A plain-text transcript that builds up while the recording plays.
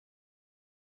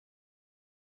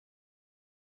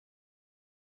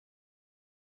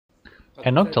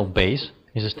An octal base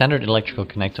is a standard electrical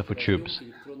connector for tubes.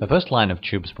 The first line of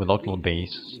tubes with octal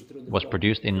base was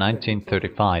produced in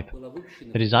 1935.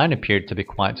 The design appeared to be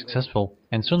quite successful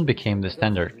and soon became the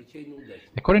standard.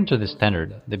 According to this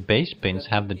standard, the base pins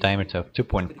have the diameter of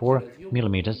 2.4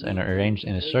 mm and are arranged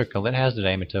in a circle that has the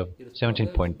diameter of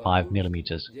 17.5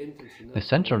 mm. The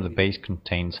center of the base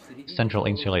contains a central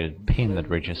insulated pin that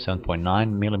reaches 7.9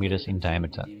 mm in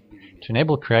diameter. To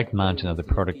enable correct mounting of the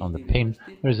product on the pin,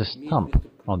 there is a stump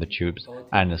on the tubes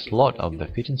and a slot of the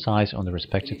fitting size on the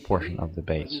respective portion of the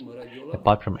base.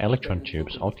 Apart from electron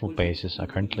tubes, octal bases are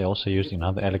currently also used in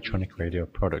other electronic radio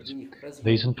products.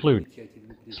 These include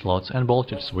slots and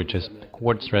voltage switches,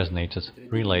 quartz resonators,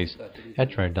 relays,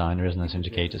 heterodyne resonance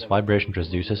indicators, vibration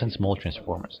transducers, and small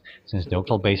transformers. Since the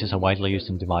octal bases are widely used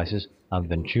in devices other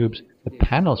than tubes, the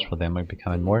panels for them are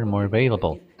becoming more and more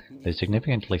available. This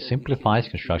significantly simplifies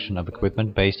construction of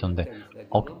equipment based on the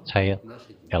octal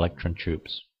electron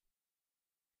tubes.